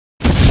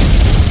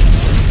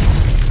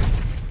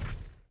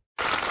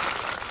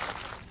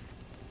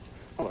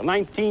The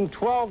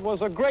 1912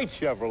 was a great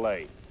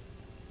Chevrolet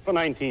for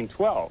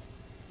 1912.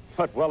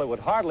 But, well, it would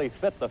hardly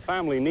fit the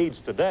family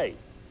needs today.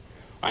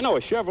 I know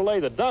a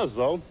Chevrolet that does,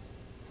 though.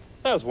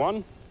 There's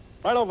one,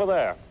 right over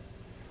there.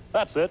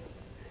 That's it.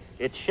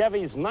 It's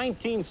Chevy's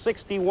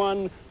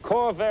 1961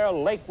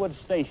 Corvair Lakewood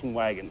Station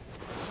Wagon.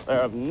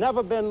 There have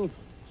never been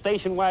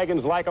station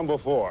wagons like them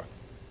before.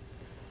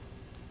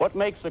 What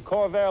makes a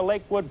Corvair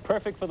Lakewood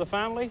perfect for the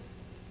family?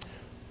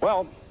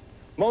 Well,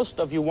 most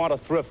of you want a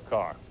thrift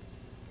car.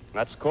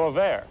 That's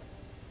Corvair.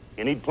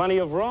 You need plenty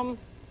of room,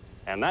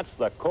 and that's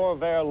the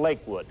Corvair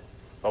Lakewood,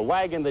 a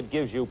wagon that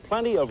gives you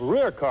plenty of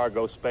rear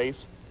cargo space,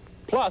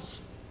 plus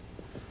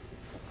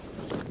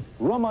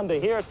room under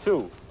here,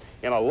 too,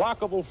 in a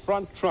lockable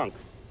front trunk.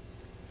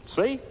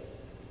 See?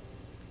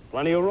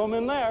 Plenty of room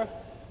in there.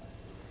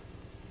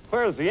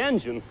 Where's the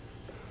engine?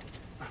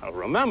 Now,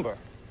 remember,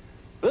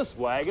 this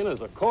wagon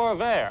is a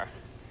Corvair,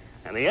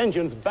 and the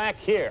engine's back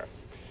here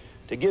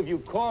to give you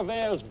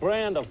Corvair's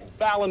brand of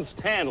balanced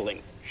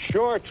handling,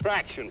 sure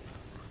traction.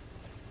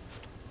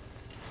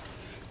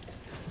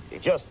 You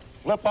just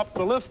flip up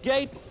the lift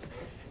gate,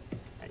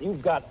 and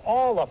you've got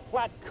all the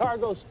flat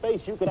cargo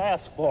space you could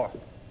ask for.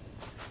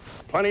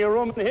 Plenty of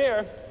room in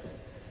here.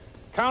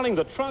 Counting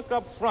the trunk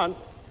up front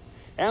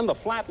and the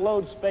flat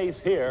load space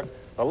here,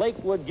 the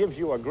Lakewood gives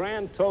you a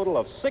grand total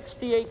of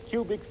 68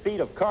 cubic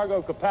feet of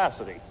cargo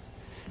capacity.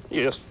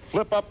 You just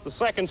flip up the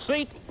second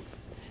seat.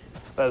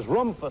 There's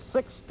room for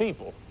 6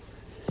 people.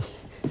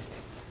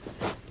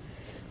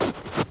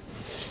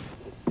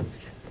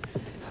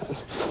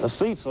 The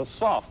seats are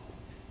soft,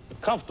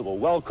 comfortable,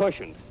 well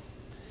cushioned.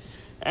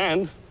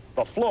 And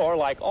the floor,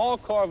 like all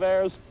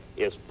Corvairs,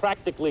 is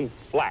practically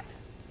flat.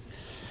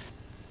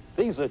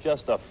 These are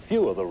just a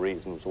few of the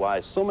reasons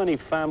why so many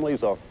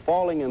families are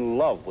falling in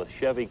love with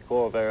Chevy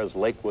Corvair's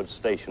Lakewood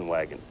Station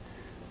Wagon.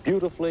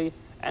 Beautifully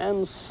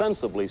and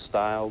sensibly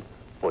styled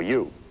for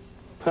you.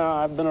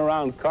 I've been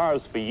around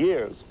cars for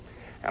years,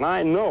 and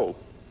I know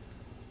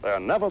there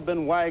have never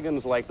been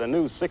wagons like the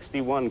new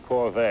 61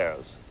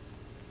 Corvairs.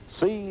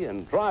 See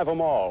and drive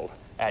them all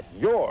at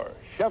your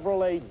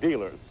Chevrolet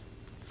dealers.